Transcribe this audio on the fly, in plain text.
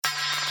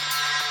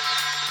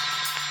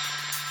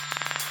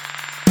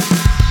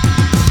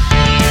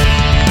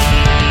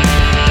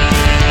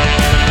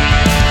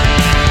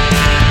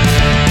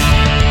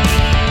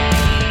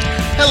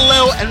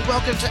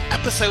welcome to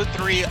episode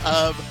 3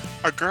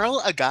 of A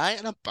Girl, a Guy,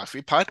 and a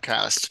Buffy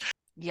podcast.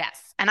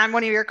 Yes. And I'm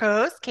one of your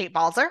co-hosts, Kate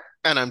Balzer.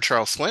 And I'm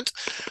Charles Swint.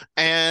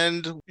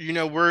 And,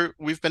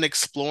 we've been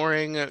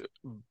exploring,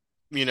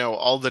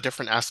 all the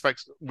different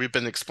aspects. We've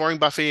been exploring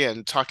Buffy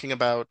and talking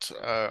about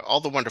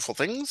all the wonderful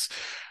things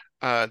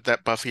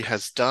that Buffy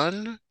has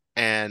done.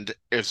 And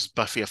is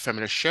Buffy a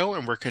feminist show?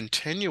 And we're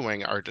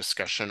continuing our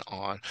discussion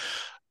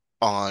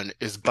on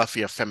is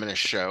Buffy a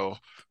feminist show?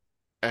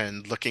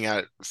 And looking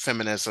at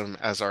feminism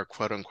as our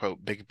quote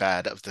unquote big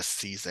bad of the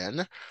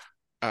season,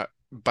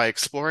 by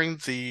exploring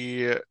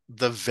the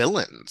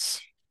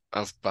villains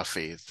of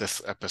Buffy this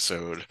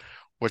episode,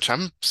 which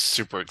I'm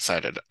super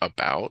excited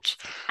about.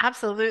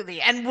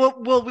 Absolutely. And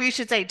we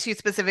should say too,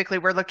 specifically,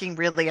 we're looking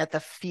really at the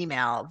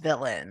female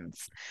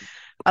villains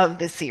of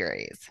the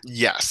series.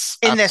 Yes.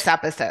 In this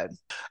episode.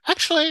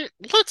 Actually,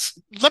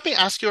 let me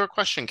ask you a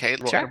question, Kate.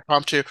 Sure.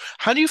 Impromptu.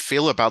 How do you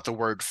feel about the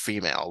word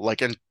female,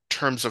 like in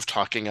terms of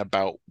talking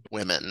about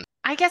women?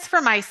 I guess for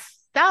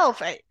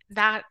myself,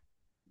 that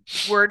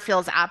word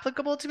feels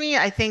applicable to me.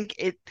 I think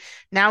it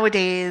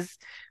nowadays,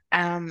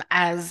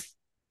 as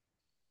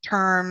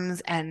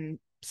terms and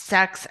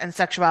sex and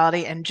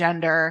sexuality and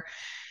gender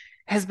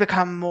has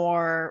become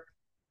more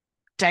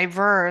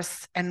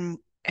diverse and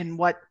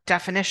what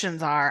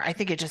definitions are, I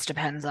think it just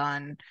depends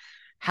on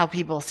how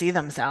people see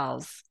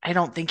themselves. I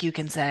don't think you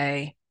can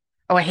say,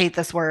 oh, I hate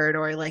this word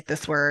or I like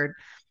this word.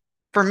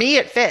 For me,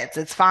 it fits.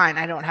 It's fine.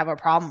 I don't have a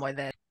problem with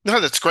it. No,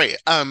 that's great.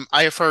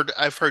 I've heard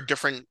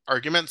different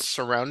arguments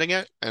surrounding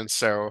it, and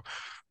so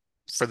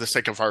for the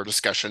sake of our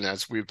discussion,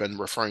 as we've been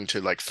referring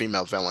to like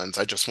female villains,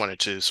 I just wanted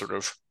to sort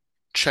of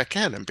check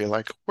in and be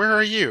like, where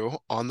are you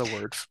on the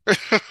word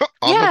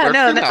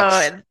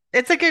no,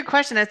 it's a good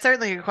question. It's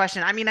certainly a good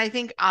question. I mean, I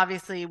think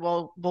obviously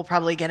we'll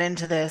probably get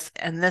into this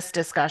in this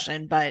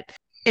discussion, but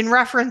in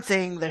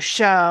referencing the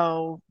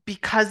show,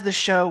 because the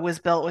show was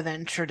built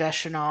within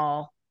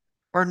traditional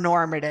or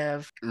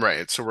normative.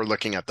 Right. So we're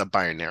looking at the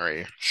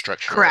binary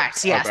structure.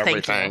 Correct. Yes. Of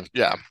everything. Thank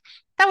you. Yeah.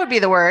 That would be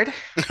the word.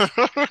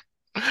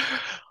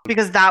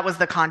 Because that was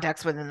the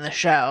context within the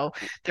show.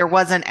 There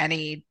wasn't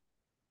any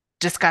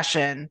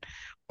discussion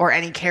or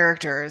any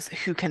characters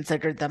who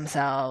considered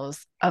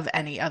themselves of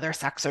any other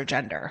sex or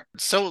gender.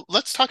 So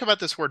let's talk about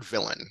this word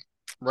villain,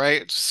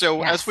 right?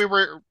 So Yes. as we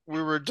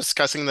were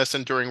discussing this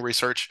and doing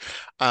research,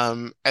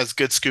 as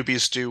good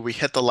Scoobies do, we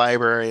hit the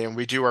library and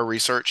we do our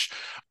research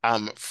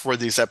for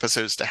these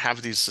episodes to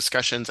have these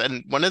discussions.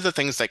 And one of the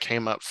things that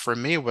came up for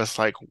me was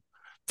like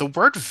the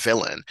word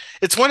villain.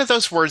 It's one of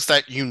those words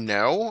that you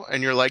know,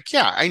 and you're like,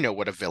 yeah, I know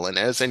what a villain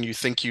is, and you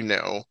think you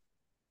know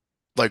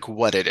like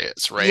what it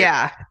is, right?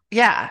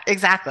 Yeah,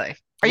 exactly.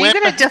 Are you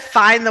going to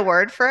define the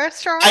word for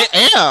us, Charles?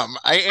 I am.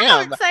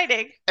 How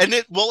exciting. And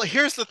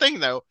here's the thing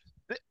though.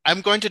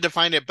 I'm going to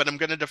define it, but I'm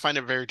going to define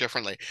it very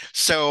differently.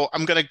 So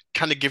I'm going to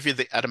kind of give you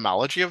the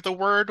etymology of the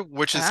word,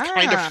 which is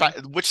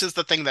which is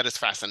the thing that is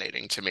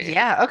fascinating to me.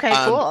 Yeah. Okay,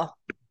 cool.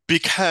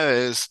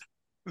 Because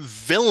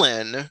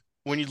villain,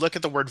 when you look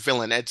at the word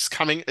villain, it's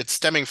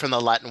stemming from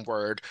the Latin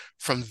word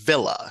from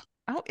villa.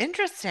 Oh,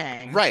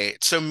 interesting.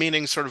 Right. So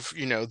meaning sort of,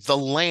 the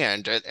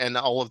land and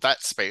all of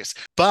that space.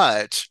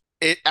 But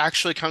it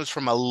actually comes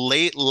from a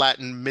late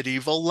Latin,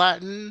 medieval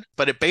Latin,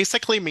 but it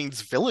basically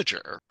means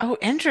villager. Oh,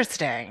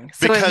 interesting.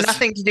 So it has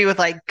nothing to do with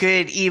like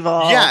good,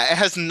 evil. Yeah,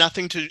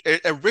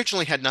 it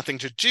originally had nothing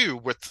to do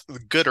with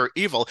good or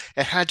evil.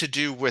 It had to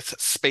do with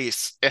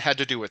space. It had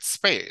to do with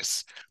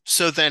space.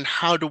 So then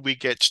how do we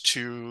get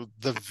to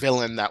the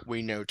villain that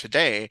we know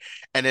today?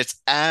 And it's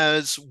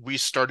as we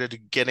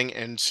started getting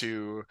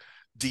into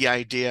the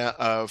idea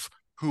of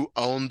who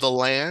owned the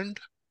land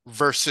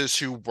versus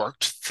who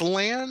worked the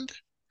land,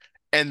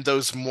 and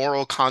those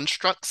moral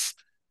constructs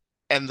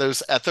and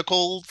those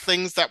ethical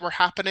things that were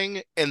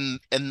happening in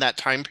that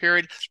time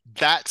period,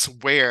 that's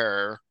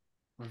where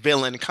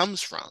villain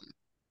comes from.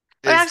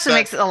 It actually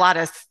makes a lot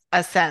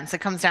of sense.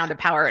 It comes down to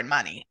power and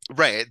money.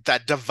 Right.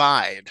 That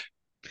divide,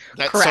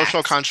 that Correct.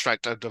 Social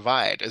construct of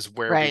divide is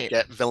where we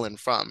get villain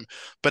from.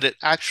 But it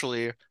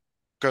actually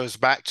goes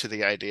back to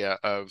the idea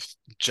of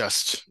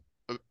just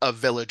a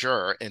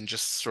villager and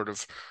just sort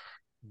of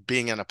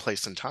being in a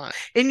place and time.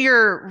 In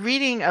your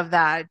reading of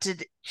that,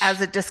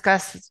 as it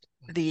discussed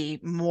the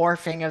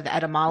morphing of the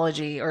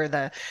etymology, or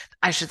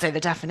I should say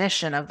the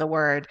definition of the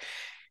word,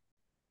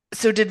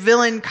 so did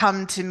villain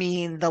come to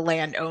mean the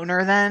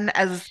landowner then,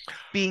 as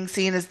being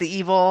seen as the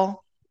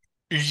evil?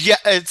 Yeah,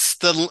 it's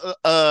the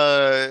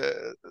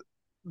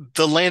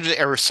landed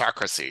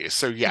aristocracy.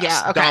 So yes,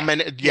 yeah,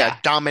 okay.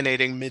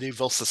 Dominating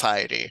medieval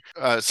society.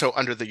 So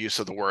under the use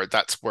of the word,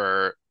 that's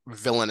where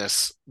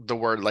villainous, the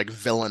word like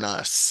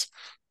villainous,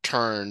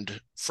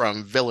 turned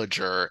from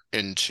villager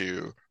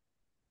into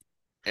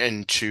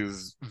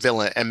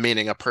villain, and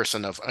meaning a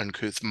person of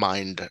uncouth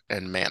mind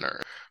and manner.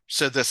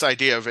 So this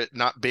idea of it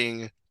not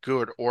being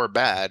good or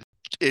bad,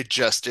 it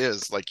just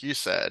is, like you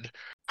said,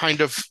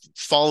 kind of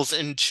falls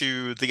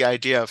into the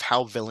idea of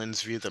how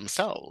villains view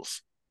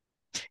themselves.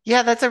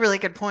 Yeah, that's a really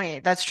good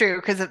point. That's true,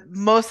 because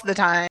most of the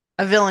time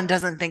a villain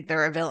doesn't think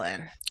they're a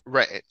villain.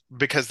 Right,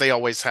 because they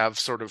always have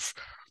sort of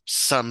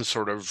some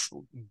sort of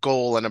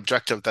goal and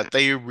objective that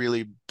they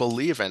really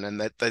believe in and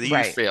that you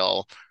Right.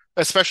 feel,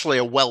 especially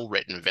a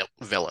well-written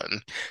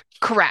villain.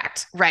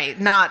 Correct. Right.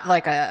 Not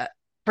like a,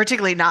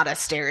 particularly not a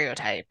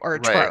stereotype or a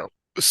Right. trope.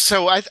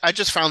 So I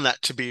just found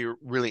that to be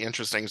really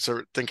interesting.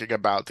 So thinking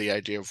about the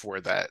idea of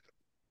where that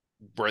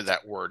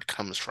word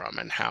comes from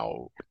and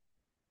how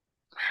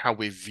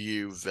we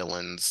view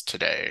villains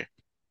today.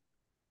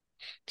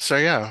 So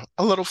yeah,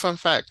 a little fun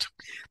fact.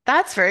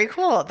 That's very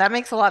cool. That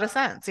makes a lot of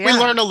sense. We Yeah.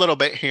 learn a little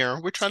bit here.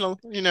 We try to,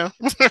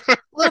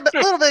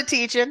 Little bit of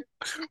teaching.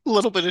 a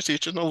little bit of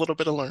teaching, a little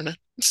bit of learning.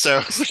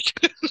 So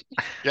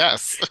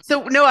yes.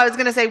 So no, I was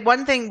going to say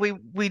one thing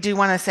we do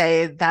want to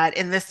say that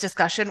in this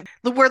discussion,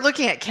 we're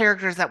looking at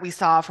characters that we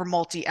saw for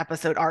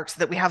multi-episode arcs so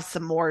that we have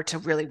some more to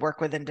really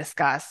work with and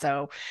discuss.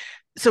 So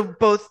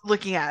both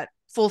looking at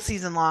full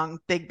season long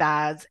big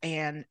bads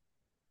and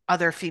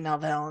other female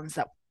villains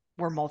that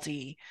were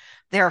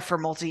there for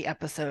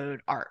multi-episode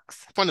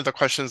arcs. One of the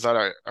questions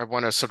that I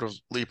want to sort of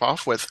leap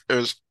off with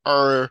is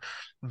are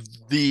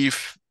the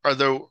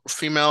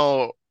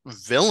female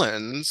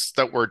villains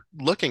that we're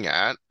looking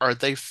at, are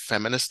they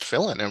feminist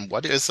villain? And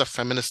what is a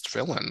feminist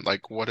villain?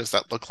 Like, what does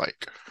that look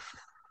like?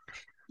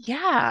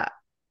 Yeah,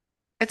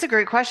 it's a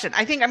great question.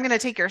 I think I'm going to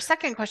take your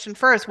second question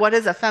first. What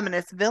is a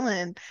feminist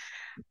villain?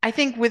 I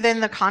think within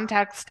the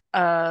context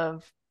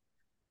of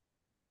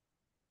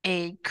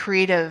a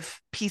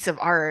creative piece of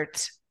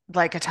art,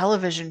 like a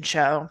television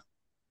show,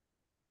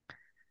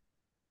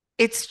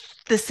 it's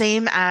the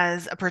same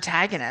as a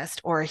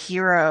protagonist or a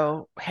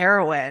hero,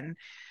 heroine.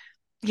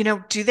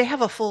 Do they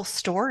have a full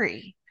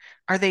story?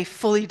 Are they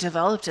fully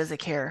developed as a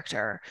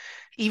character?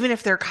 Even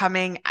if they're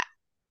coming,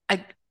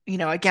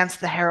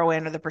 against the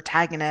heroine or the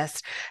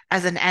protagonist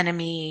as an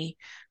enemy,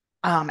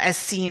 as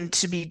seen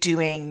to be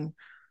doing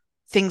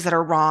things that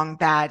are wrong,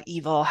 bad,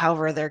 evil,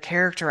 however they're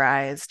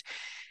characterized,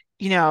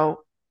 you know,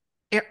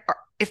 if,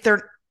 if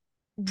they're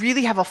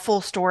really have a full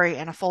story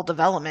and a full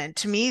development,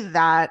 to me,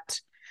 that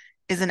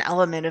is an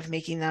element of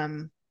making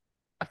them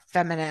a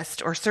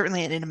feminist or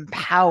certainly an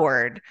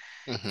empowered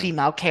Hmm.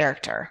 female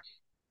character.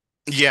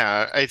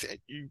 Yeah,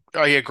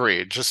 I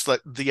agree. Just like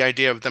the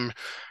idea of them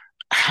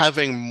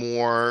having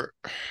more,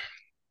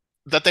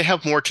 that they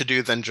have more to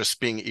do than just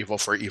being evil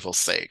for evil's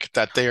sake.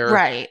 That they're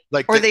Right.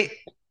 like Or they,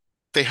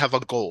 they have a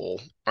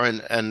goal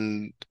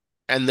and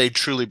they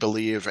truly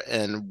believe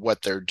in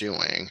what they're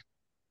doing.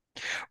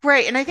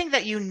 right. And I think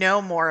that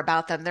more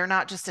about them. They're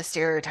not just a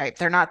stereotype.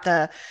 They're not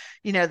the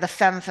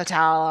femme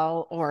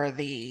fatale or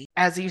the,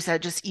 as you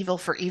said, just evil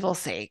for evil's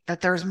sake,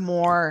 that there's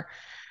more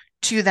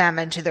to them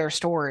and to their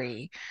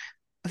story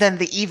than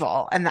the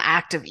evil and the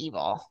act of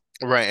evil.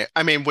 Right.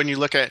 I mean, when you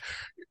look at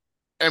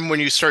and when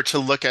you start to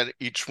look at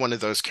each one of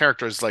those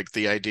characters, like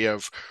the idea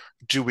of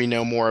do we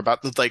know more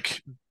about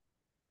like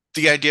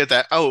the idea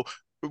that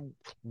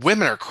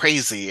women are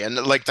crazy and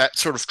like that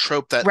sort of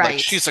trope that like Right.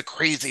 she's a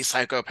crazy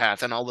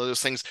psychopath and all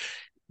those things.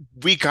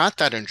 We got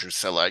that in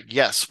Drusilla.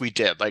 Yes, we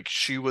did. Like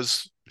she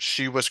was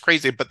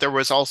crazy, but there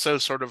was also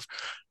sort of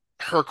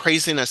her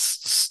craziness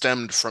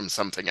stemmed from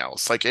something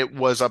else. Like it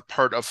was a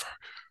part of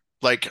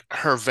like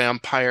her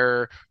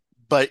vampire,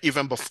 but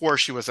even before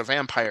she was a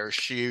vampire,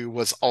 she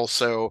was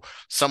also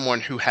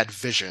someone who had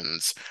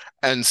visions.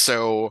 And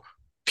so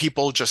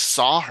people just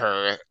saw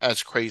her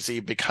as crazy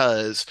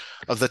because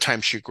of the time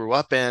she grew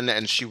up in,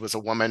 and she was a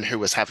woman who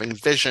was having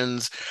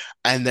visions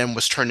and then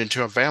was turned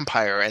into a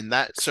vampire. And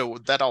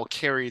that all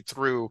carried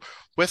through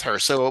with her.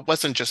 So it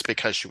wasn't just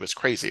because she was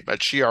crazy,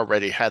 but she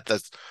already had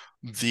the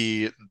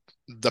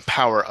the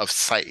power of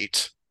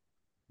sight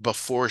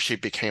before she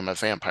became a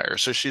vampire.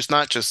 So she's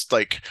not just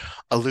like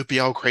a loopy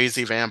old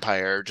crazy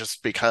vampire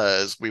just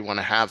because we want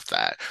to have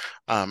that.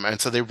 And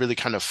so they really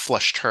kind of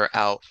flushed her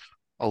out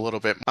a little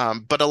bit.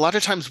 But a lot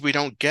of times we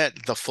don't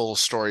get the full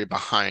story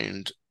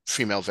behind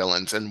female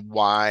villains and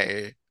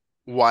why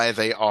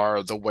they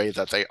are the way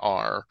that they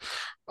are.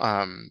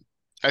 Um,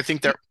 I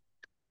think they're,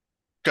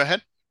 go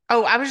ahead.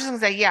 Oh, I was just gonna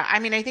say, yeah. I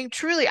mean, I think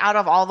truly out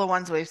of all the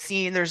ones we've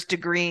seen, there's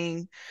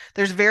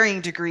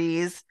varying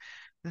degrees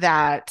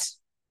that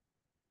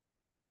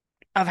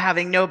of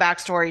having no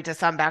backstory to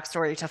some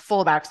backstory to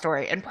full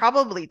backstory. And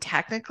probably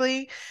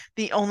technically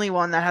the only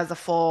one that has a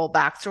full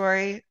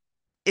backstory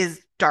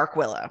is Dark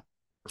Willow,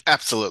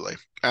 Absolutely.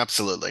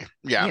 Absolutely.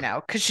 Yeah.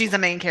 because she's the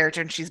main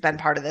character and she's been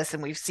part of this,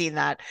 and we've seen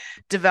that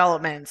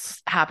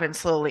developments happen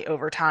slowly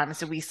over time.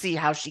 So we see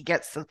how she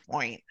gets to the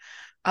point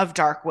of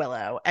Dark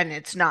Willow, and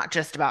it's not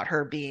just about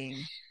her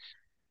being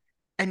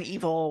an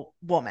evil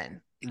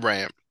woman.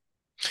 Right.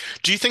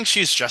 Do you think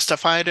she's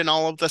justified in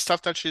all of the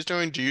stuff that she's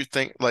doing? Do you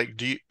think like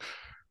do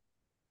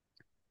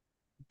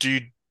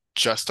you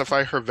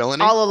justify her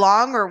villainy All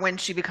along, or when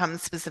she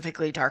becomes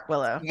specifically Dark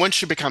Willow? when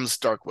she becomes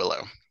Dark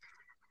Willow?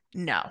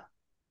 No.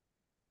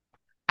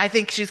 I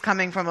think she's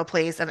coming from a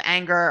place of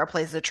anger, a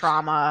place of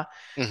trauma,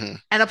 Hmm.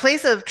 and a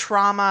place of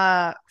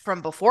trauma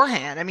from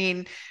beforehand. I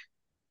mean,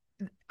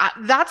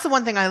 that's the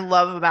one thing I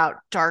love about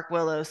Dark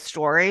Willow's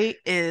story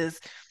is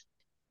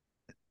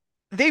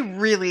they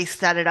really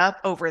set it up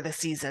over the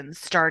seasons,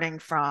 starting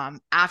from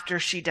after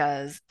she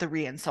does the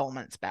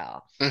re-ensoulment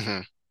spell. Hmm.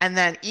 And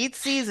then each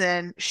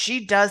season,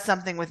 she does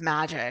something with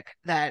magic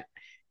that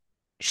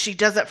she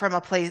does it from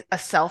a place, a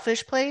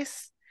selfish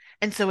place.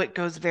 And so it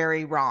goes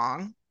very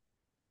wrong.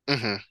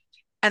 Hmm.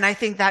 And I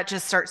think that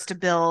just starts to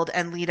build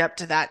and lead up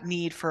to that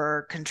need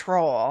for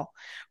control,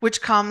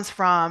 which comes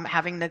from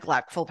having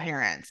neglectful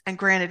parents. And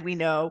granted, we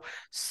know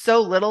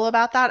so little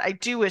about that. I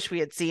do wish we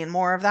had seen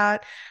more of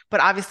that.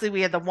 But obviously,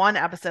 we had the one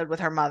episode with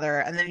her mother,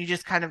 and then you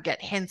just kind of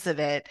get hints of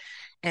it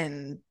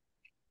and,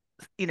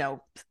 you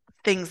know,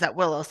 things that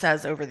Willow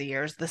says over the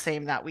years, the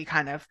same that we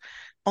kind of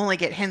only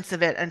get hints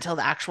of it until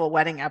the actual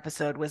wedding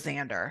episode with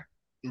Xander.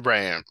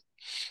 Right.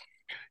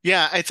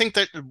 Yeah, I think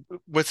that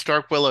with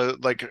Dark Willow,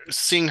 like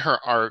seeing her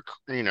arc,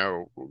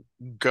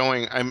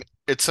 going,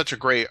 it's such a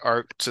great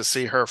arc to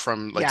see her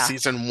from like Yeah.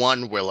 season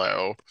one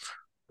Willow,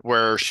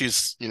 where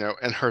she's, in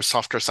her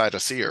softer side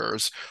of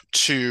Seers,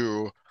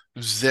 to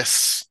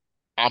this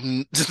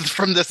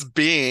from this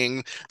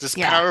being, this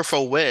Yeah.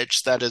 powerful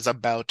witch that is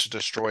about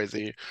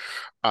to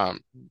um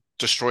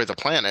destroy the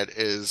planet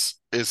is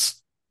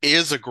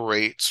a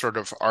great sort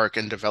of arc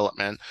and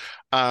development.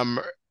 Um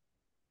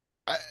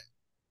I,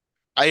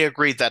 I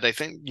agree that I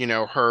think,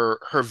 her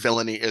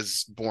villainy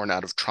is born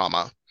out of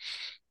trauma.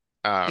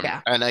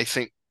 Yeah. And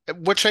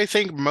which I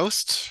think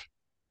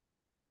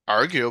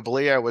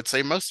arguably, I would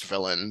say most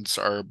villains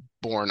are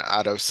born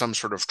out of some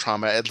sort of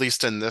trauma, at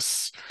least in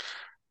this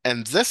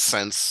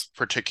sense,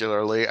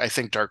 particularly. I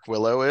think Dark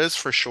Willow is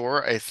for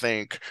sure. I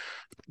think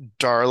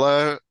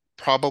Darla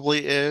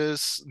probably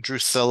is.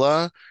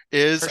 Drusilla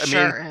is. For I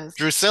mean, sure is.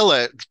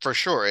 Drusilla for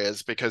sure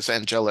is because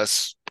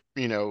Angelus,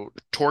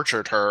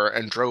 tortured her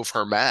and drove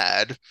her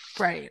mad,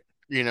 Right.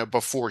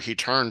 before he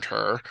turned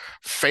her.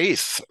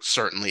 Faith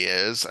certainly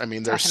is. I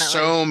mean, there's Definitely.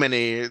 so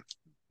many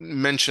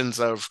mentions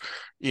of,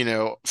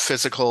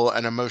 physical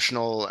and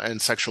emotional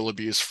and sexual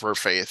abuse for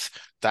Faith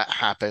that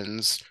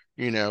happens,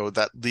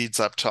 that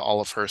leads up to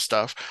all of her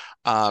stuff.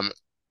 Um,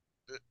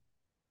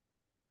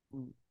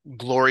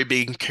 Glory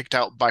being kicked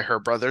out by her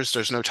brothers,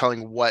 there's no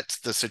telling what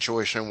the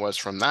situation was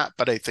from that,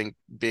 but I think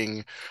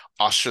being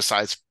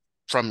ostracized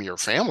from your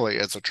family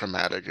is a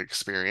traumatic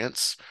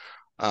experience,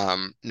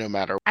 no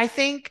matter. I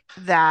think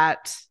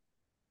that,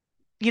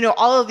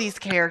 all of these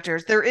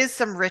characters, there is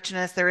some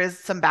richness, there is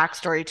some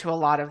backstory to a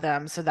lot of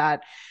them. So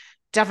that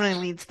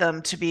definitely leads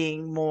them to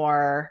being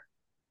more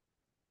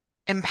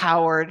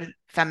empowered,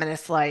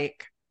 feminist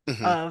like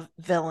Mhm. of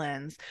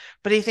villains.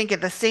 But I think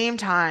at the same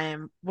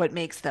time, what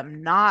makes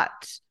them not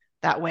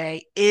that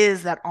way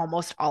is that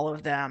almost all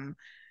of them,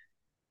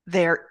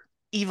 their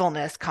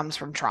evilness comes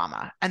from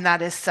trauma. And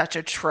that is such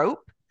a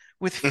trope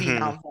with Mhm.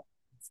 female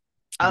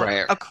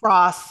Right.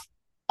 across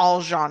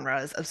all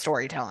genres of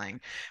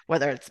storytelling,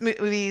 whether it's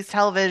movies,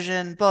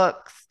 television,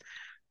 books,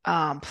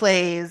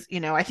 plays.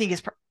 I think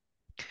is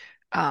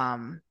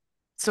um,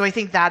 so I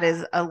think that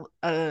is a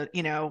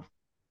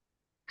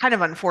kind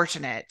of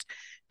unfortunate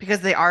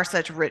because they are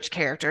such rich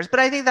characters,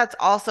 but I think that's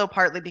also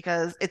partly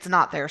because it's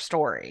not their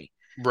story.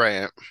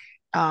 Right.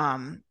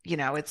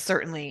 It's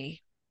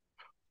certainly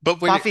But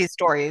Buffy's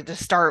story to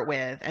start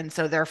with, and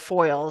so they're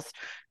foils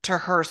to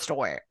her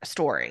story.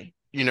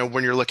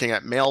 when you're looking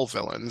at male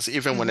villains,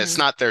 even when it's Hmm.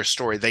 not their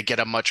story, they get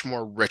a much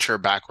more richer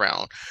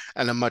background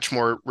and a much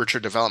more richer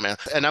development.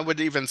 And I would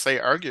even say,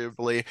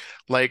 arguably,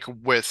 like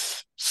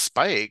with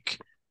Spike,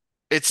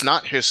 it's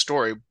not his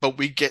story, but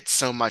we get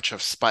so much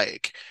of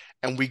Spike.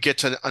 And we get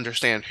to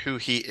understand who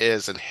he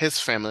is and his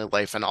family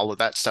life and all of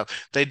that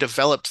stuff. They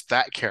developed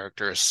that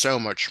character so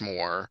much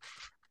more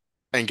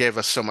and gave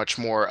us so much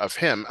more of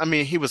him. I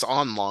mean, he was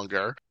on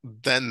longer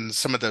than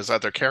some of those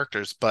other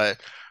characters, but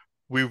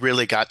we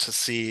really got to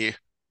see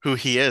who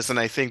he is. And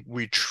I think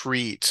we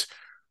treat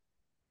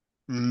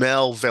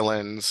male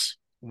villains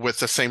with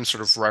the same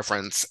sort of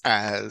reverence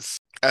as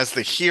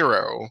the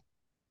hero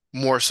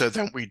more so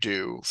than we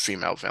do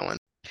female villains.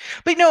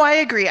 But no, I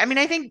agree. I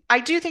mean, I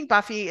do think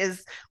Buffy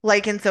is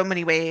like in so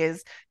many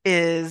ways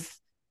is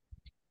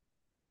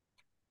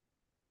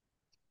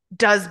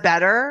does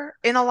better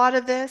in a lot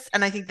of this,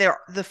 and I think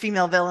the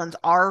female villains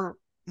are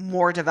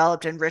more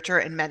developed and richer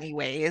in many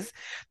ways.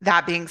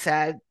 That being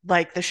said,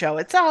 like the show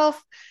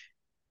itself,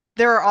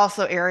 there are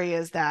also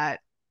areas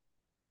that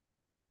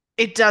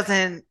it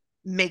doesn't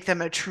make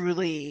them a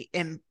truly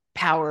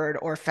empowered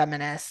or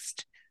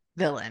feminist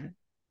villain.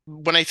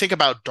 When I think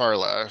about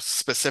Darla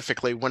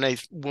specifically,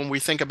 when we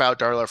think about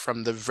Darla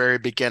from the very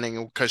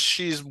beginning, because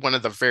she's one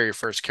of the very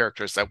first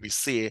characters that we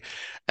see,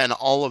 and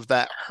all of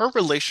that, her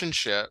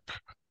relationship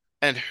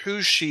and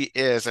who she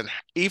is, and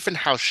even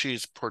how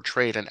she's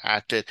portrayed and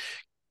acted,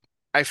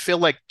 I feel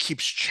like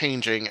keeps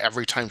changing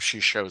every time she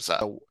shows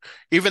up.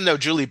 Even though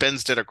Julie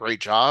Benz did a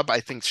great job, I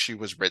think she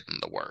was written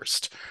the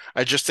worst.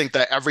 I just think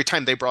that every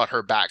time they brought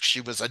her back,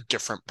 she was a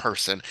different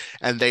person,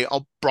 and they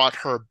all brought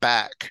her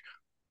back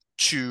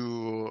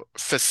to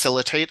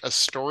facilitate a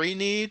story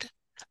need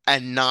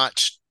and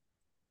not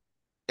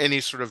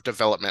any sort of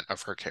development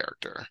of her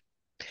character.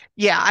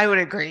 Yeah, I would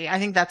agree. I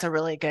think that's a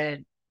really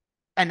good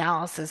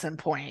analysis and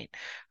point.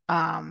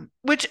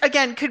 Which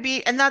again could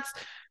be, and that's,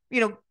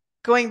 you know,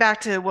 going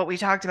back to what we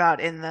talked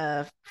about in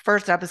the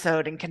first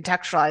episode and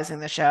contextualizing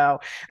the show.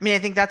 I mean, I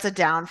think that's a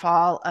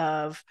downfall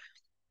of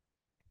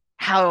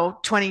how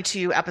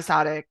 22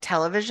 episodic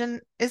television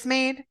is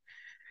made,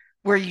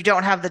 where you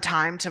don't have the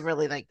time to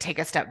really like take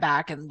a step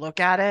back and look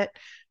at it.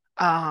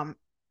 Um,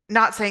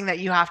 Not saying that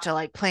you have to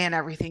like plan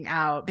everything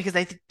out, because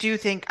do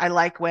think I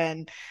like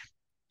when,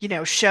 you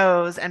know,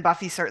 shows, and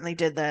Buffy certainly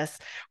did this,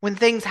 when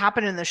things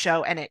happen in the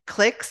show and it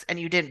clicks and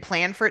you didn't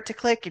plan for it to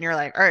click, and you're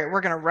like, all right,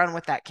 we're going to run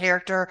with that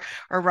character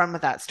or run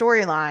with that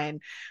storyline,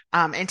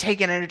 and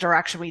take it in a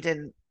direction we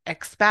didn't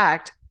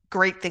expect.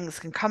 Great things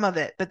can come of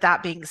it. But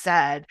that being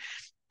said,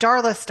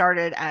 Darla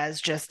started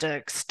as just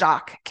a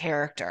stock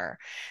character.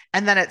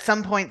 And then at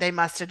some point, they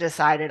must have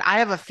decided. I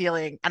have a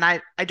feeling, and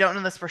I don't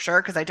know this for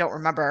sure because I don't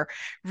remember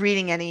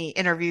reading any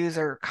interviews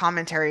or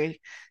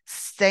commentary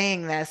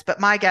saying this,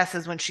 but my guess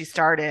is when she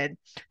started,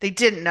 they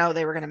didn't know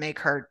they were going to make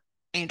her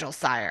Angel's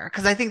sire,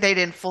 because I think they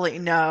didn't fully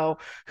know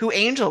who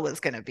Angel was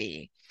going to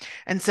be.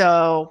 And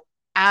so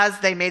as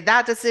they made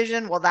that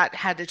decision, well, that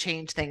had to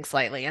change things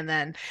slightly. And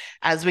then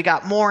as we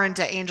got more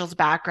into Angel's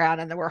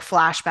background and there were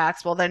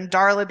flashbacks, well, then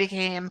Darla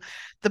became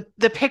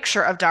the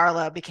picture of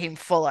Darla became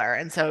fuller.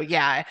 And so,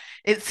 yeah,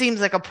 it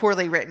seems like a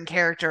poorly written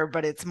character,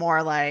 but it's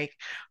more like,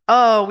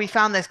 oh, we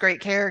found this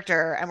great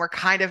character and we're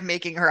kind of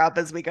making her up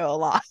as we go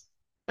along.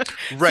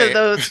 So Right.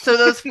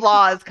 those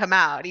flaws come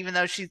out, even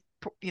though she's,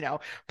 you know,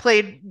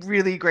 played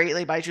really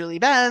greatly by Julie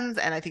Benz,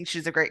 and I think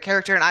she's a great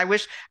character. And I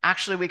wish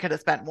actually we could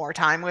have spent more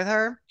time with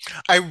her.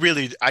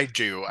 I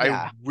do. I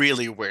Yeah,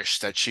 really wish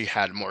that she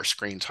had more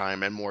screen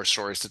time and more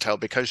stories to tell,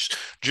 because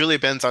Julie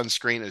Benz on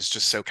screen is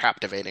just so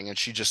captivating and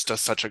she just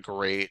does such a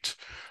great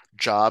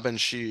job, and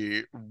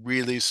she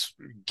really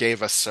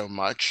gave us so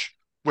much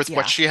with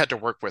what yeah, she had to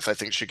work with. I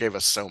think she gave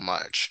us so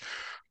much.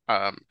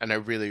 And I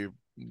really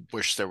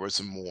wish there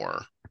was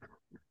more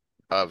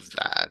of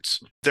that.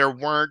 There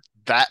weren't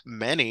that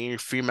many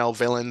female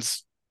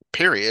villains,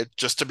 period,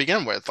 just to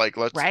begin with. Like,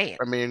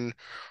 right. I mean,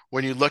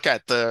 when you look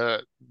at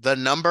the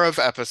number of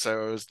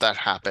episodes that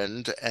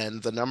happened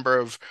and the number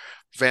of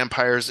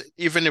vampires,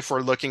 even if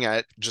we're looking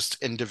at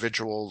just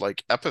individual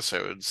like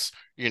episodes,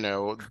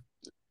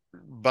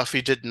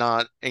 Buffy did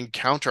not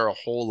encounter a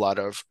whole lot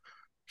of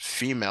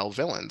female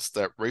villains.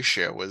 That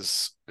ratio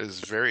is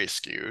very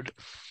skewed.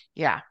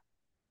 Yeah.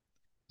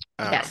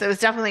 Yes, Um, it was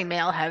definitely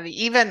male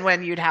heavy. Even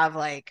when you'd have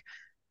like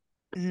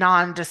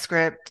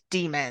nondescript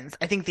demons,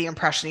 I think the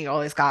impression you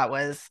always got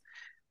was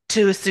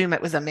to assume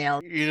it was a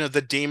male.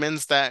 the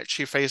demons that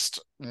she faced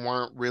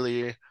weren't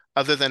really,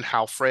 other than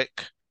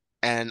Halfric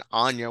and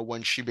Anya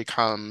when she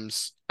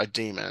becomes a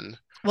demon.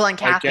 Well, and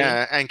Like, Kathy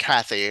yeah, and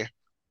Kathy.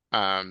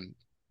 Um,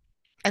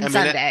 I and mean,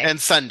 Sunday. and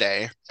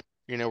Sunday.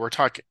 We're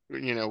talking,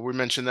 we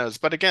mentioned those,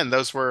 but again,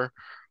 those were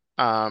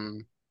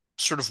um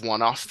sort of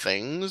one-off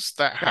things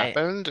that Right.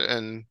 happened,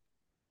 and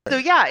So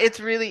yeah, it's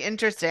really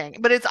interesting.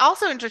 But it's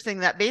also interesting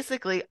that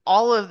basically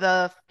all of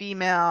the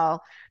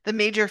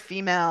major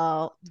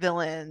female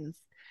villains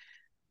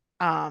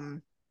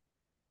um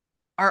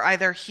are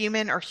either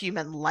human or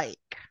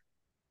human-like.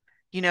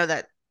 You know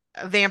that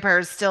a vampire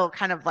is still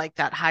kind of like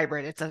that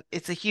hybrid.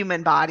 It's a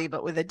human body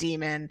but with a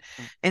demon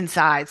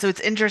inside. So it's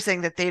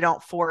interesting that they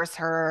don't force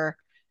her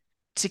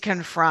to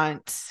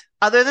confront,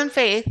 other than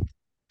Faith.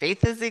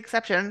 Faith is the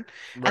exception.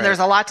 And right, there's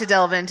a lot to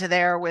delve into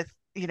there with,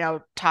 you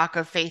know, talk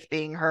of Faith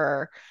being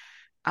her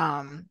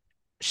um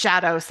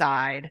shadow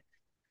side.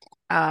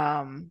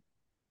 Um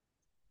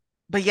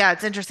but yeah,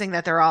 it's interesting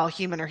that they're all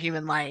human or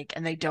human like,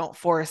 and they don't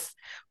force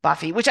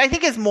Buffy, which I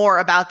think is more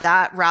about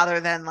that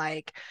rather than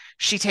like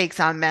she takes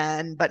on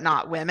men but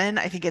not women.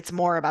 I think it's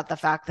more about the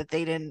fact that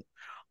they didn't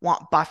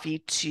want Buffy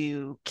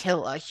to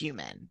kill a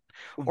human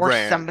or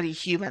right, somebody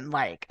human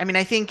like. I mean,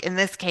 I think in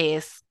this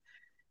case,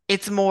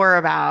 it's more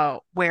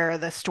about where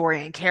the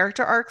story and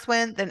character arcs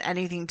went than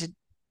anything to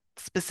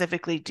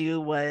specifically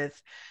do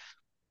with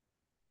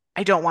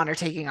I don't want her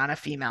taking on a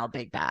female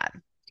big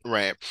bad.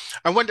 right.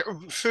 I wonder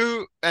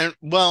who, and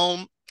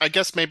well, I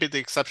guess maybe the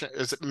exception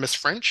is it Miss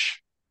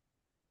French?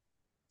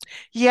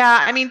 Yeah,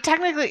 I mean,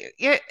 technically,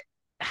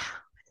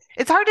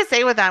 it's hard to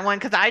say with that one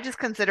because I just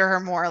consider her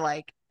more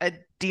like a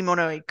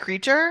demonoid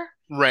creature.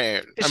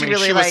 Right. Is I she mean,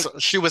 really like,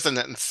 she was an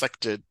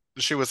insect.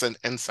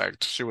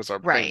 She was a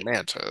praying right,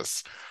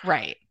 mantis.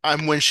 right,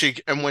 And when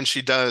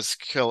she does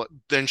kill,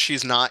 then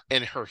she's not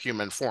in her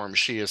human form.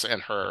 She is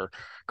in her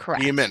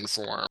correct. demon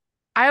form.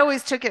 I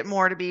always took it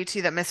more to be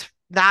too that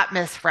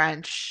Miss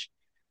French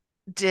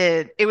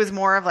did. It was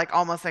more of like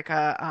almost like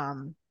a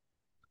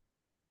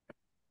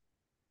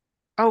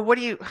oh, what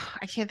do you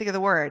I can't think of the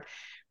word.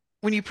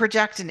 When you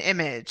project an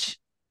image,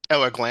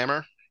 Oh, a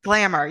glamour?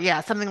 glamour,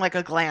 yeah, something like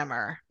a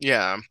glamour.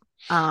 Yeah.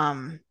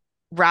 Um,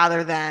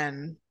 Rather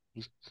than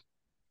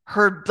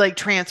her like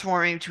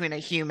transforming between a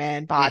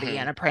human body Hmm.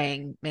 and a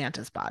praying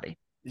mantis body.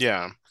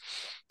 Yeah.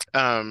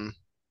 Um,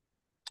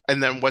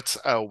 and then what's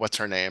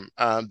her name?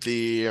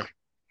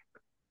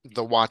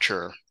 The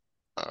Watcher.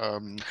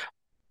 Um,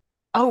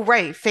 Oh,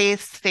 right.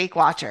 Faith's fake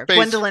watcher, Faith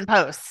Gwendolyn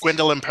Post.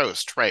 Gwendolyn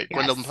Post, right?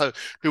 Gwendolyn Yes. Post,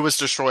 who was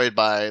destroyed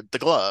by the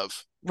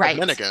glove of Right.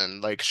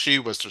 Minigan. Like she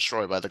was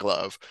destroyed by the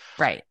glove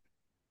Right.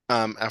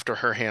 after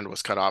her hand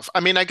was cut off. I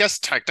mean,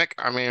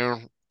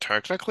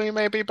 technically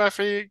maybe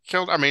Buffy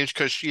killed. I mean,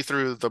 because she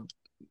threw the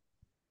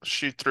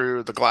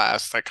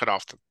glass that cut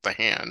off the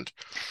hand.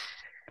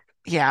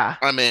 Yeah.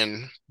 I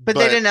mean, But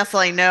they but didn't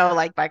necessarily know,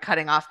 like, by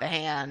cutting off the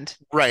hand.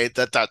 right,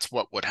 that's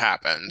what would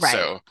happen. Right.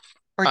 So,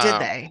 Or did um,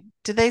 they?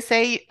 Did they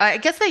say? I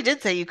guess they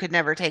did say you could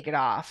never take it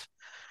off.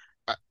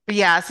 uh, But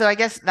yeah, so I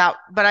guess that,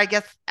 but I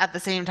guess at the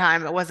same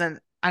time, it wasn't,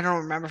 I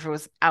don't remember if it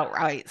was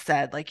outright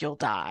said, like, you'll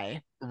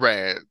die.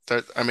 right.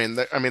 I mean,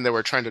 they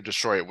were trying to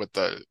destroy it with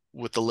the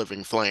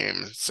living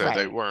flame, so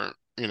they Right. weren't.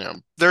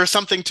 There's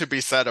something to be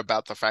said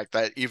about the fact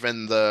that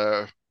even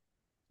the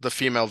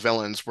female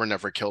villains were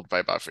never killed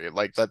by Buffy.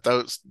 Like that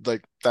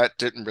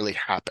didn't really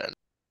happen.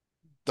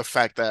 The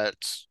fact that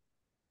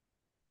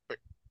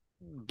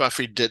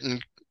Buffy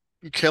didn't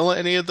kill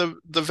any of the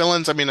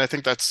villains, I mean, I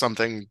think that's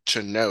something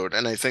to note,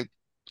 and I think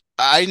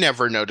I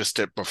never noticed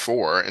it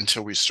before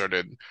until we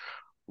started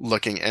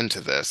looking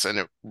into this, and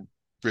it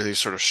really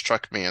sort of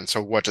struck me. And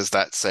so, what does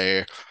that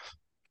say?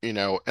 And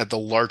the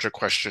larger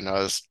question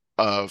is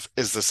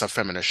this a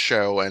feminist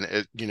show,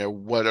 and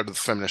what are the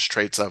feminist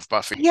traits of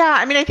Buffy? Yeah,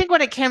 I mean, I think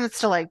when it comes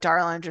to like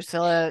Darla and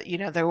Drusilla,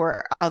 there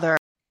were other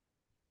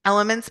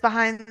elements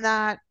behind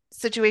that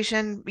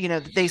situation.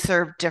 They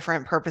served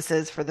different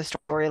purposes for the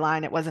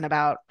storyline. It wasn't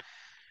about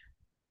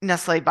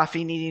necessarily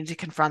Buffy needing to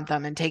confront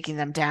them and taking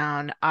them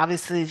down.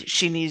 Obviously,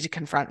 she needed to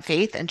confront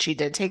Faith, and she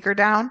did take her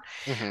down,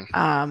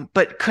 Hmm.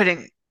 but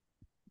couldn't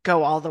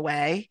go all the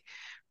way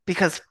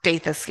because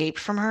Faith escaped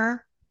from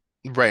her.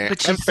 Right,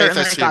 But she and Faith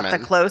is certainly got the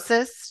human.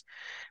 closest.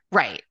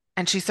 Right.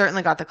 And she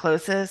certainly got the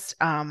closest.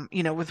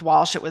 With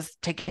Walsh, it was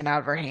taken out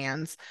of her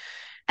hands.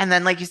 And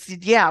then, like you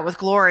said, yeah, with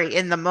Glory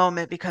in the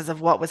moment because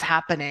of what was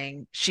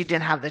happening, she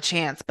didn't have the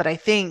chance. But I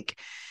think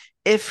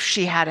if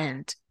she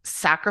hadn't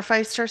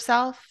sacrificed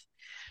herself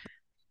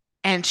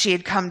and she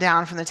had come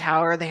down from the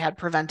tower, they had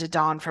prevented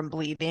Dawn from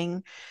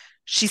bleeding,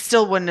 she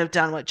still wouldn't have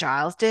done what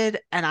Giles did.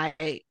 And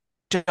I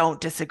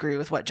don't disagree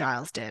with what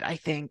Giles did. I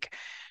think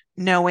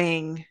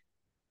knowing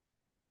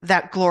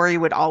that Glory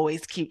would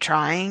always keep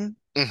trying,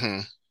 Hmm.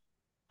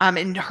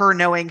 and her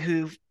knowing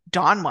who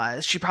Dawn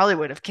was, she probably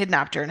would have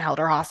kidnapped her and held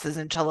her hostage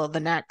until the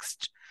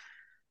next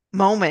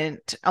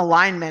moment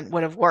alignment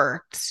would have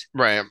worked.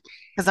 Right.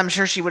 Because I'm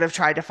sure she would have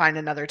tried to find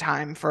another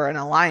time for an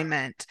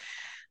alignment.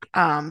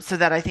 So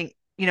that I think,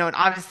 and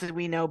obviously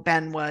we know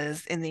Ben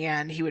was in the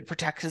end, he would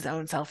protect his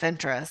own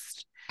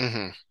self-interest.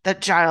 Hmm.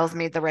 That Giles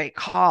made the right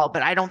call,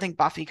 but I don't think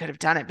Buffy could have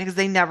done it because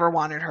they never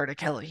wanted her to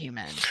kill a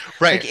human. Like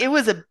Right. it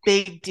was a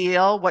big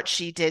deal what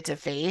she did to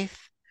Faith.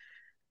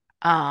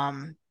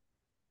 Um,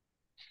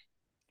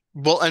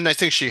 Well, and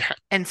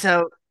and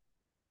so,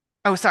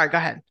 oh, sorry, go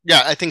ahead.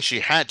 yeah, I think she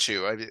had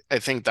to. I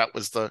think that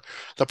was the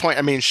point.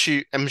 I mean,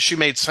 she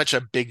made such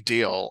a big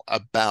deal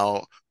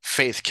about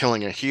Faith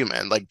killing a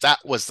human. Like that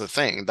was the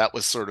thing. That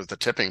was sort of the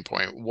tipping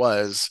point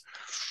was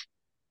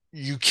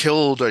you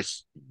killed a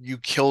you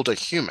killed a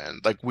human.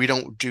 Like we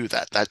don't do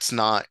that. That's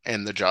not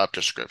in the job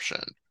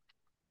description.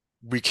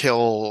 We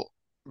kill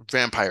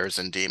vampires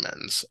and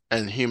demons,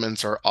 and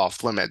humans are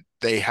off limit.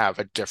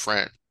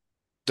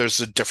 There's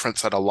a different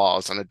set of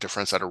laws and a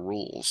different set of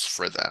rules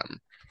for them.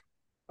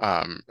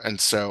 And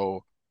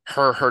so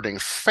her hurting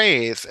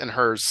Faith and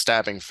her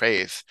stabbing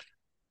Faith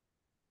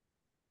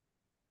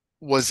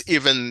was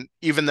even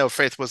though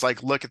Faith was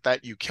like, look at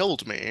that, you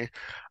killed me.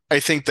 I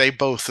think they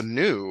both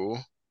knew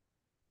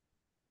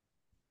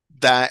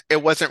that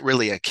it wasn't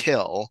really a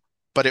kill,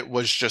 but it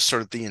was just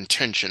sort of the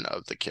intention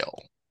of the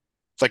kill.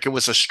 Like it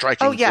was a Oh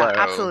striking yeah,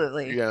 blow.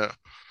 absolutely. Yeah.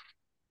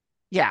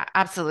 Yeah,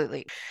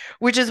 absolutely.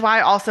 Which is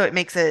why also it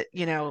makes it,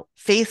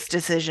 Faith's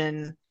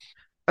decision.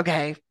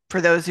 Okay,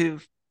 for those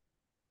who've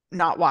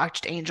not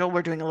watched Angel,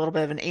 we're doing a little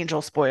bit of an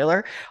Angel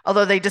spoiler,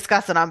 although they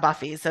discuss it on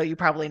Buffy, so you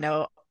probably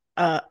know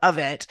of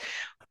it.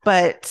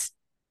 But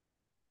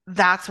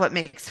that's what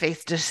makes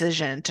Faith's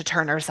decision to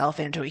turn herself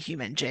into a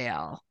human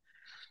jail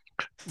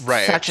such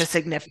Right. a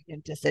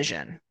significant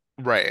decision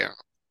Right.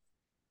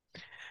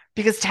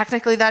 because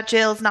technically that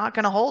jail is not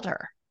going to hold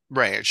her.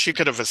 Right. She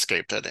could have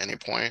escaped at any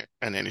point,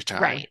 at any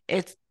time. Right.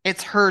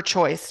 It's her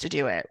choice to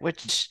do it,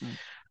 which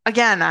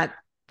again,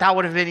 that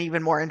would have been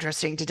even more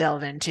interesting to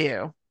delve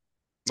into.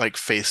 Like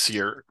face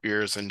your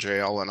ears in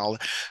jail and all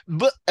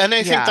that. And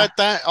I think Yeah.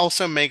 that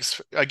also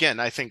makes, again,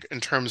 I think in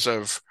terms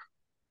of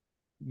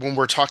when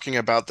we're talking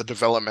about the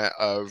development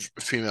of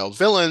female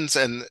villains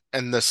and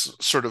this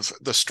sort of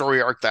the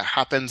story arc that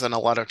happens, and a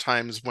lot of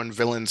times when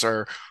villains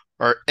are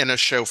in a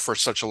show for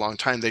such a long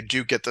time, they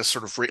do get this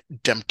sort of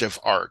redemptive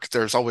arc.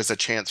 There's always a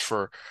chance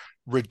for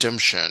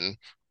redemption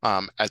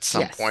at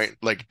some Yes. point.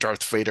 Like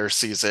Darth Vader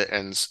sees it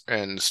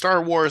in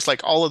Star Wars,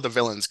 like all of the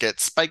villains get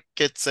Spike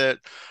gets it.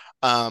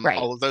 Right.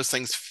 All of those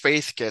things,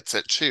 Faith gets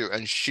it too,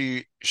 and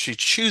she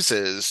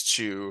chooses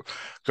to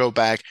go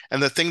back.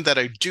 And the thing that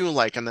I do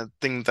like, and the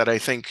thing that I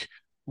think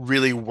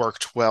really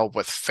worked well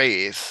with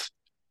Faith,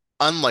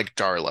 unlike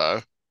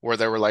Darla, where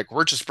they were like,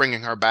 we're just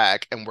bringing her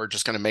back and we're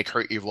just going to make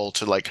her evil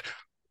to like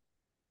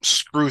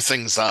screw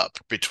things up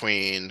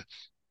between,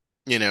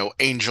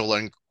 Angel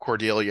and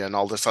Cordelia and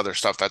all this other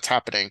stuff that's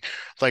happening.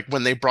 Like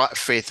when they brought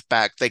Faith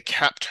back, they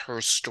kept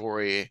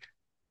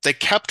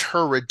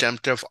her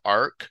redemptive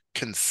arc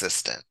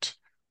consistent.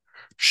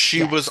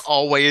 She was Yes.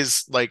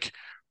 always like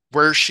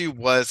where she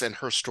was in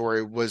her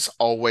story was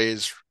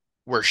always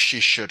where she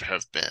should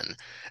have been.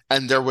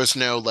 And there was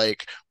no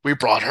like we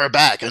brought her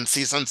back in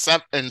season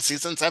 7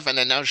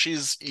 and now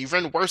she's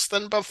even worse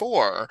than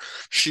before.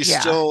 She's Yeah.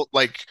 still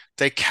like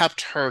they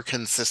kept her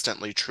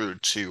consistently true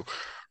to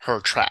her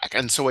track.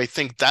 And so I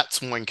think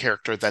that's one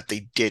character that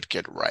they did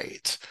get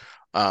right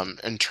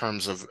in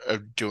terms of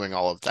doing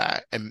all of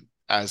that. And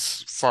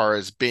as far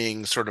as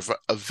being sort of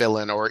a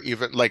villain or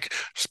even like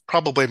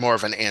probably more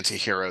of an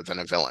anti-hero than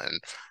a villain.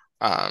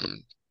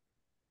 Um,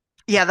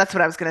 Yeah, that's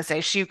what I was going to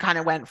say. She kind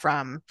of went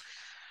from,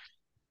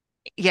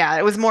 yeah,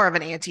 it was more of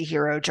an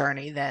anti-hero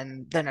journey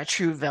than a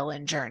true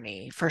villain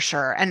journey for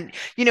sure. And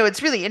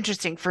it's really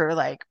interesting for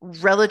like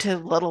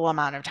relative little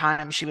amount of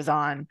time she was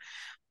on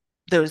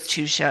those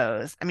two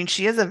shows. I mean,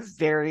 she has a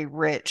very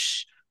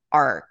rich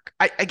arc.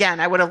 Again,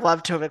 I would have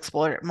loved to have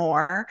explored it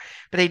more,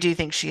 but I do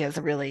think she has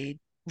a really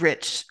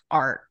rich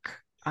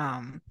arc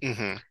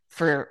mhm.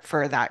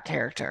 for that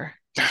character.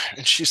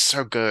 And she's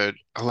so good.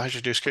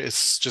 Elijah Dushku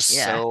is just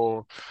Yeah,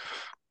 so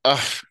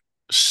uh,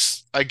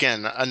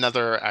 again,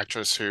 another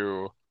actress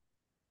who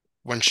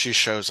when she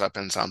shows up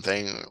in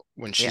something,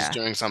 when she's yeah,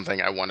 doing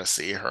something, I want to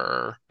see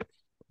her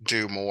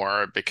do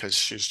more because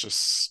she's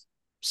just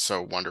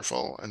so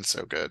wonderful and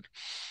so good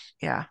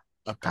yeah,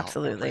 about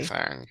absolutely.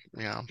 everything.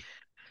 Yeah.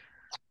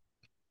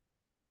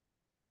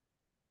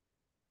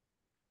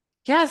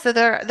 Yeah, so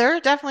there are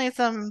definitely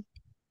some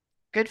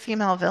good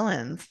female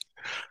villains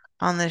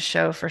on this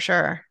show for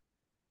sure.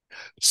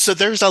 So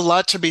there's a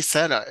lot to be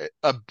said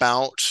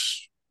about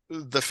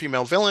the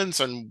female villains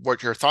and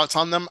what your thoughts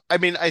on them. I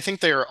mean, I think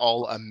they are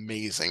all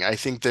amazing. I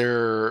think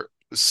they're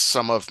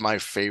some of my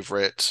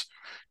favorite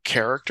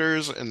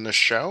characters in the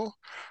show,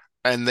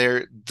 and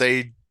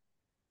they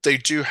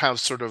do have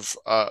sort of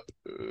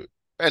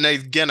and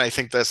again, I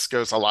think this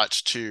goes a lot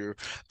to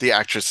the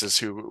actresses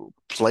who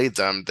played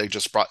them. They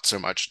just brought so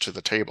much to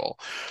the table,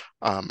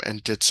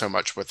 and did so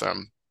much with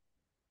them.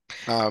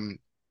 Um,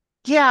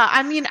 Yeah,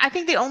 I mean, I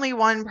think the only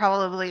one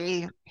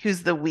probably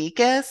who's the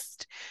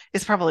weakest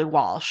is probably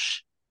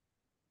Walsh.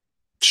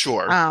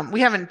 sure.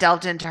 We haven't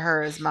delved into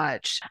her as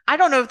much. I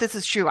don't know if this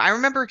is true. I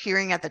remember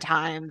hearing at the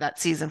time that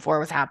season 4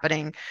 was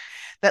happening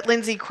that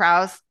Lindsay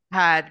Krause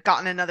had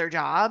gotten another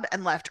job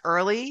and left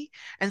early.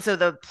 And so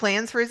the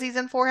plans for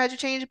season 4 had to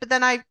change. But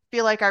then I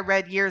feel like I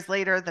read years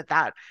later that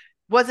that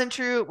wasn't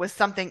true. It was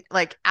something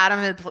like Adam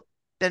had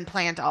been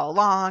planned all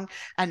along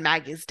and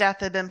Maggie's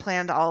death had been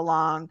planned all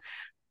along.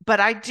 But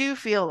I do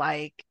feel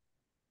like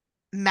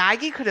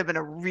Maggie could have been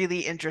a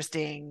really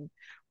interesting,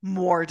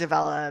 more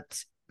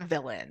developed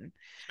villain.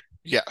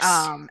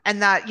 Yes.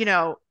 And that,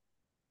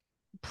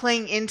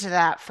 playing into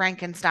that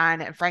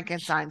Frankenstein and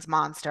Frankenstein's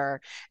monster,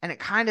 and it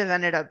kind of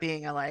ended up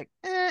being a like,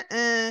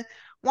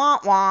 wah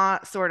wah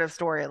sort of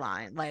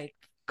storyline, like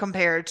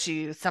compared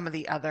to some of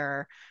the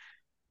other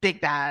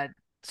big bad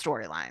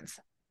storylines.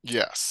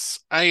 Yes,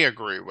 I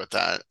agree with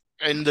that.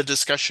 In the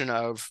discussion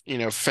of,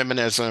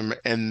 feminism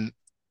in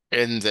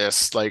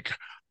this, like,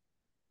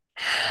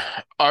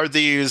 are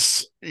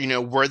these,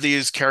 were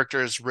these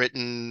characters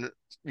written,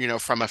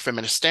 from a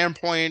feminist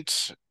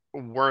standpoint?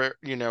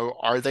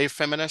 Are they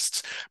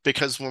feminists?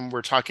 Because when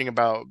we're talking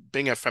about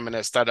being a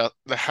feminist, that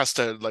has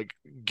to like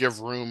give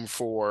room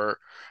for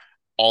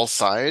all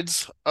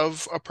sides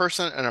of a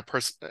person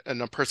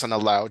and a person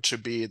allowed to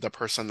be the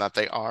person that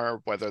they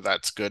are, whether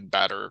that's good,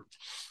 bad,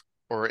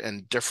 or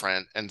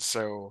indifferent. And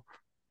so,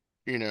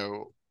 you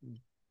know,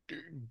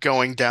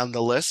 going down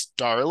the list,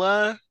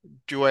 Darla,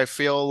 do I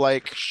feel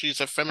like she's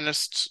a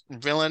feminist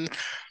villain?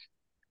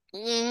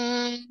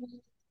 Mm,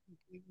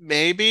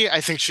 maybe.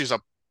 I think she's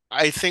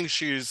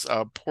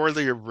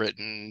poorly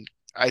written.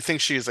 I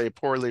think she's a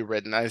poorly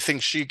written. I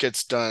think she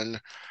gets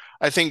done.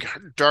 I think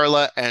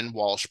Darla and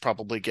Walsh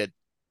probably get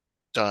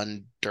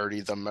done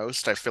dirty the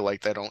most. I feel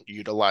like they don't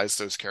utilize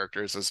those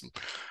characters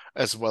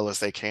as well as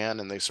they can,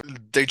 and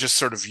they just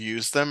sort of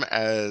use them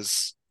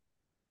as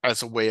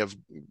a way of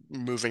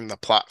moving the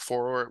plot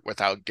forward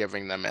without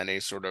giving them any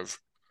sort of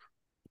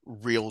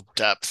real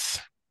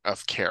depth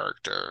of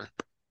character.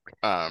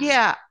 Um,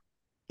 Yeah,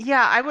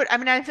 yeah, I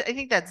mean, I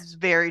think that's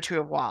very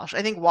true of Walsh.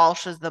 I think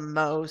Walsh is the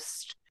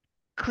most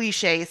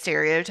cliche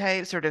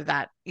stereotype, sort of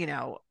that,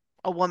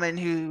 a woman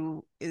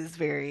who is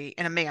very,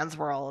 in a man's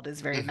world,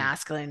 is very mhm,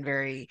 masculine,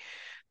 very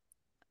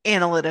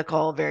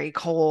analytical, very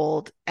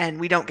cold, and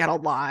we don't get a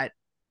lot,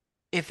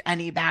 if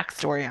any,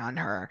 backstory on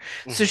her.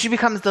 So mhm, she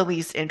becomes the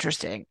least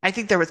interesting. I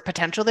think there was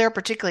potential there,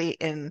 particularly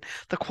in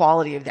the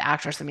quality of the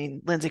actress. I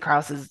mean, Lindsay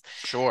Krause is an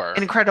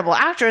sure. incredible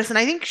actress, and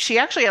I think she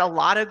actually had a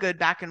lot of good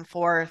back and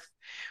forth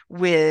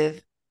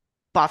with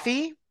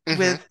Buffy. Hmm.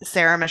 with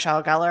Sarah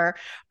Michelle Gellar.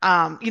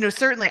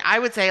 Certainly I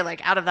would say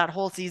like out of that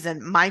whole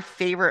season, my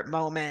favorite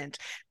moment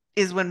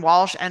is when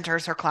Walsh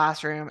enters her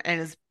classroom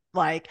and is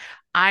like,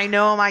 I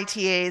know my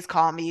TAs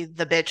call me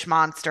the bitch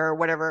monster,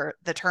 whatever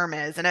the term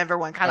is, and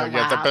everyone kind Oh of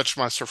yeah, the laughs. bitch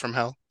monster from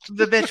hell.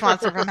 The bitch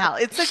monster from hell.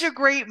 It's such a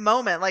great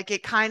moment. Like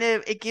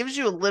it gives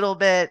you a little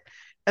bit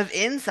of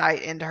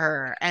insight into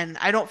her. And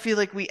I don't feel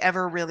like we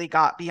ever really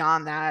got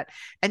beyond that.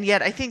 And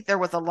yet I think there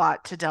was a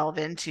lot to delve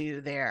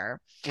into there.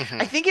 I Hmm.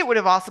 think it would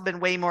have also been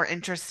way more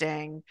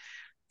interesting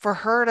for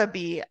her to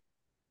be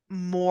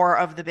more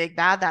of the big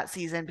bad that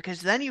season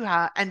because then you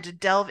have and to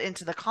delve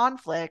into the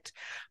conflict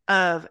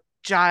of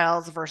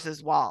Giles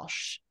versus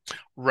Walsh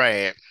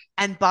Right.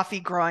 and Buffy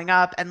growing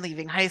up and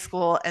leaving high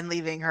school and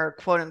leaving her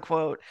quote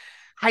unquote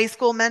high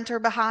school mentor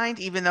behind,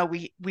 even though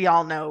we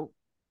all know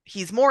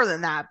he's more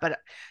than that. But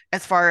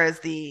as far as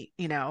the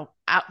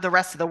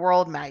rest of the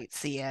world might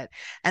see it,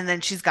 and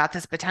then she's got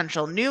this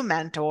potential new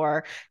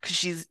mentor because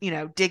she's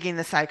digging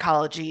the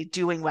psychology,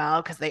 doing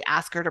well because they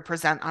ask her to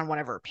present on one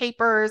of her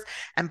papers,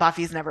 and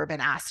Buffy's never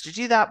been asked to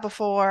do that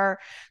before.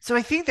 So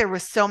I think there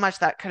was so much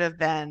that could have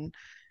been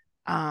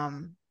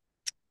um,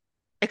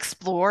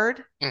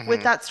 explored with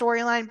Hmm. that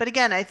storyline. But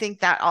again, I think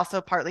that also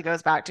partly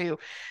goes back to,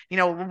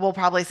 we'll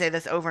probably say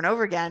this over and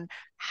over again,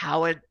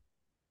 how a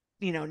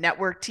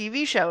network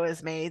TV show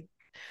is made.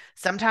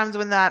 Sometimes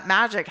when that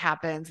magic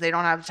happens, they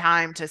don't have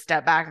time to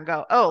step back and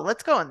go, oh,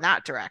 let's go in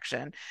that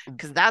direction,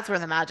 because that's where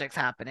the magic's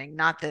happening,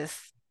 not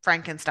this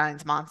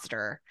Frankenstein's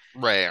monster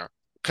Right.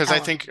 Because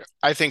element.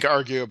 I think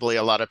arguably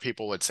a lot of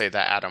people would say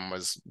that Adam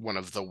was one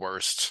of the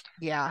worst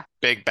Yeah.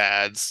 big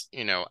bads,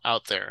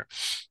 out there.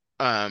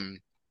 Um,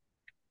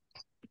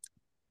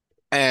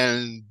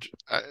 and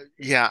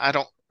yeah, I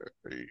don't.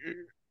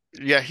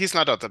 Yeah, he's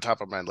not at the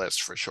top of my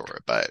list for sure,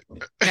 but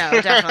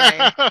No,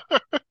 definitely.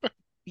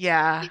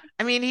 Yeah.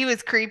 I mean, he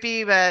was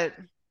creepy, but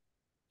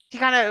he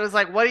kind of was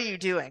like, what are you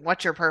doing?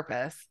 What's your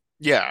purpose?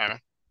 yeah,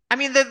 I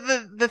mean,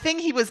 the thing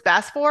he was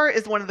best for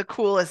is one of the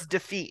coolest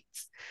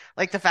defeats.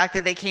 Like the fact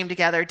that they came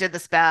together, did the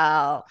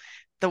spell,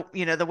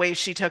 the way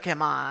she took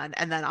him on,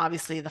 and then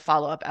obviously the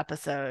follow-up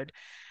episode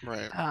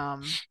right.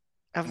 um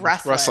of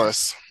Restless.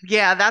 Restless,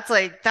 Yeah,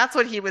 that's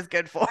what he was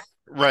good for.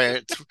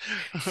 right.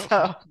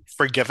 So,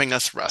 For giving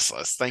us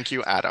Restless. Thank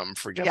you, Adam,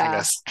 for giving yeah.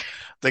 us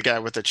the guy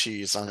with the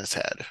cheese on his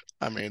head.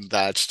 I mean,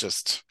 that's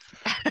just,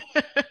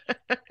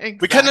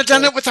 we couldn't have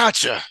done Exactly. it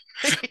without you.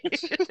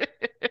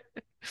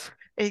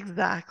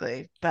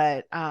 Exactly.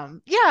 But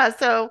yeah,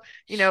 so,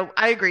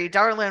 I agree.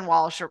 Darla and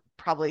Walsh are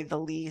probably the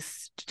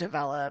least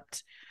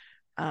developed.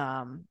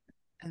 Um,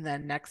 and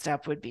then next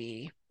up would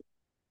be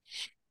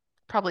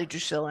probably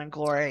Drusilla and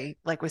Glory.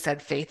 Like we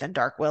said, Faith and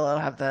Dark Willow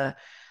have the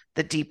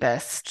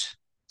deepest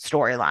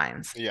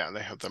storylines Yeah,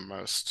 they have the and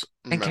most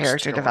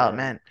character going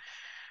on. development.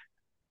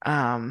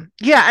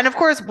 Yeah, and of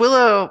course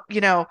Willow,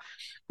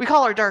 we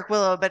call her Dark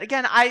Willow, but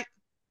again,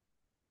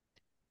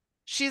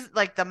 she's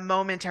like the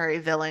momentary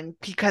villain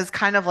because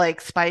kind of like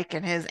Spike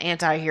and his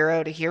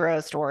anti-hero to hero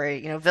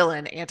story,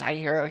 villain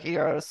anti-hero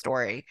hero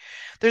story.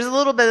 There's a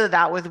little bit of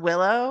that with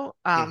Willow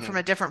from Hmm.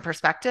 a different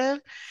perspective,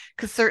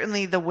 because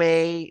certainly the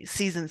way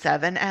season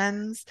 7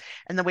 ends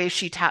and the way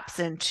she taps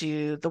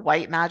into the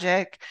white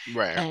magic,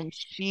 Right. and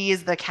she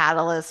is the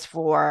catalyst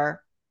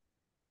for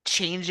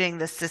changing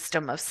the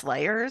system of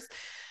slayers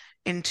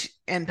into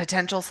and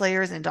potential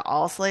slayers into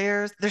all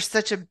slayers. There's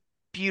such a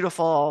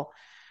beautiful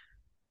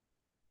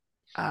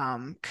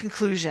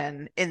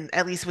conclusion in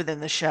at least within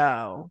the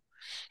show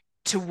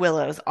to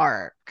Willow's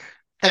arc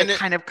that And it it,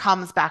 kind of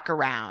comes back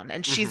around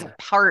and she's a mhm.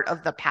 part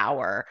of the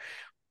power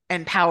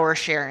and power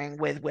sharing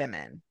with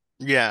women.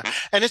 Yeah.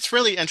 And it's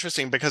really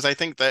interesting because I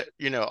think that,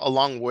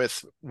 along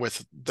with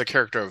the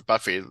character of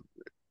Buffy,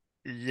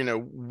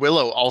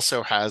 Willow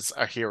also has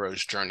a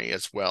hero's journey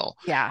as well,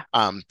 Yeah,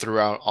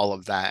 throughout all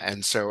of that.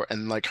 And so,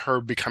 and like her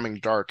becoming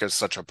dark is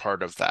such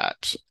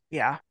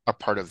yeah, a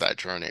part of that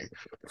journey.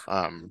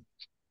 Um,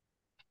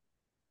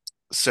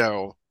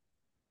 so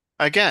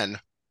again,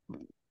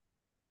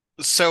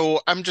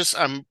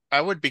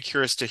 I would be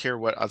curious to hear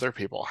what other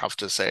people have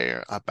to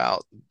say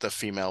about the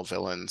female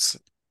villains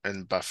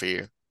in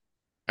Buffy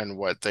and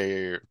what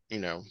their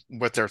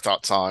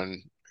thoughts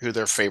on who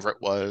their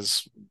favorite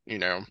was, you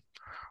know,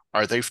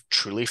 are they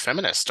truly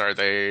feminist? Are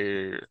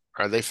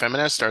they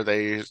feminist? Are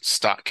they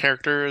stock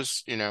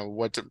characters?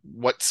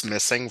 What's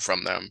missing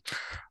from them?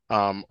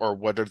 Or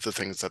what are the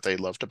things that they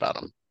loved about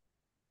them?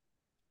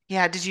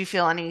 yeah. Did you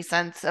feel any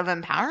sense of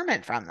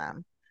empowerment from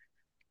them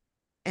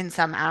in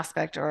some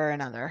aspect or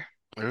another?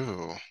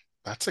 Ooh,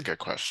 that's a good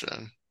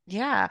question.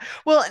 Yeah.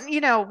 Well,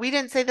 we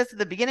didn't say this at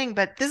the beginning,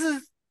 but this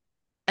is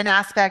an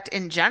aspect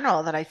in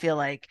general that I feel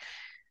like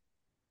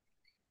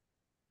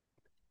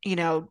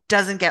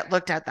doesn't get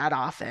looked at that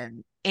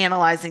often,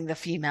 analyzing the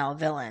female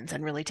villains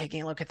and really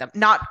taking a look at them,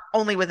 not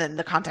only within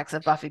the context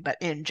of Buffy, but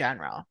in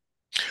general.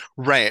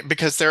 Right,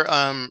 because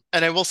and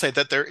I will say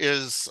that there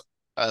is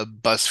a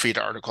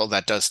BuzzFeed article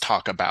that does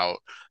talk about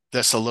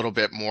this a little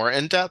bit more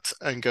in depth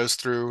and goes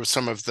through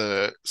some of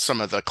the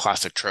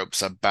classic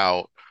tropes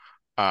about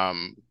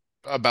um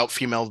about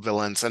female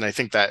villains, and I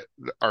think that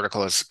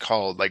article is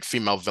called like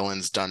female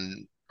villains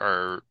done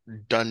or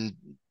done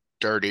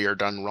dirty or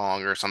done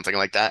wrong or something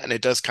like that. And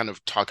it does kind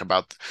of talk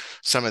about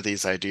some of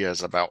these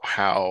ideas about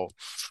how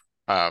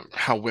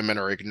women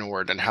are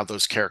ignored and how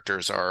those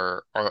characters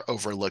are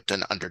overlooked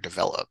and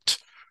underdeveloped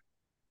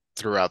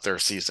throughout their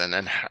season,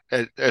 and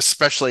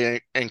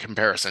especially in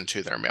comparison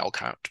to their male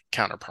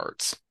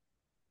counterparts.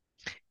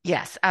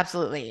 Yes,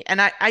 absolutely.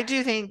 And I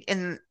do think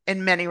in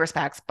many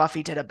respects,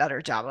 Buffy did a better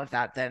job of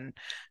that than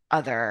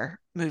other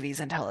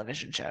movies and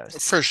television shows.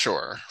 For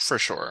sure, for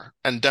sure.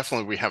 And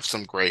definitely we have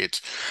some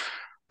great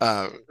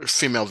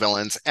female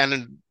villains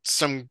and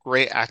some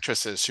great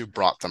actresses who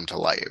brought them to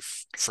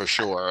life, for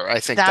sure.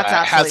 That's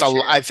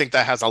absolutely true. I think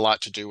that has a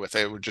lot to do with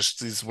it. Just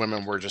these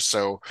women were just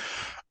so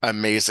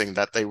amazing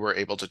that they were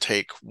able to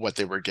take what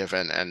they were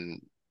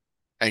given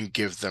and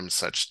give them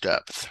such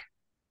depth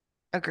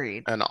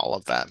Agreed. and all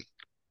of that.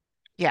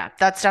 Yeah,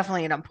 that's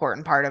definitely an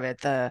important part of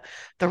it, the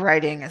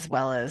writing as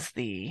well as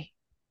the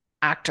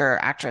actor,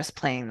 actress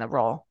playing the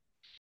role.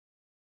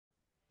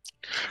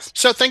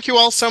 So thank you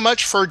all so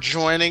much for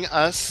joining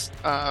us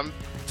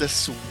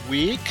this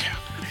week.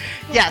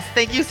 Yes,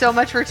 thank you so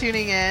much for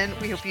tuning in.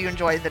 We hope you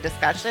enjoyed the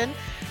discussion.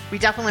 We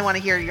definitely want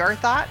to hear your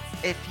thoughts.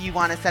 If you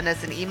want to send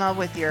us an email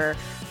with your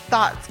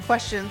thoughts,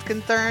 questions,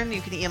 concern,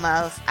 you can email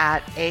us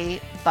at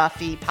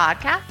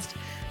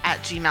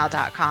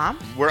abuffypodcast@gmail.com.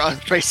 We're on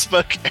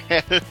Facebook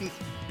and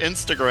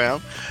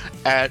Instagram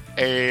at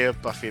a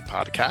Buffy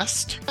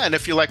podcast. And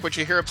if you like what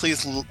you hear,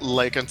 please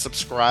like and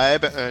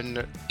subscribe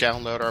and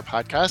download our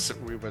podcast.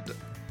 We would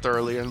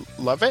thoroughly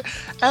love it.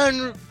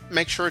 And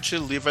make sure to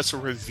leave us a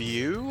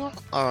review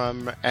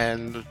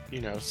and,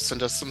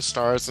 send us some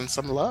stars and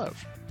some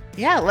love.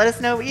 Yeah, let us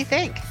know what you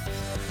think.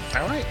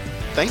 All right.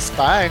 Thanks.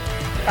 Bye.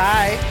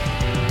 Bye.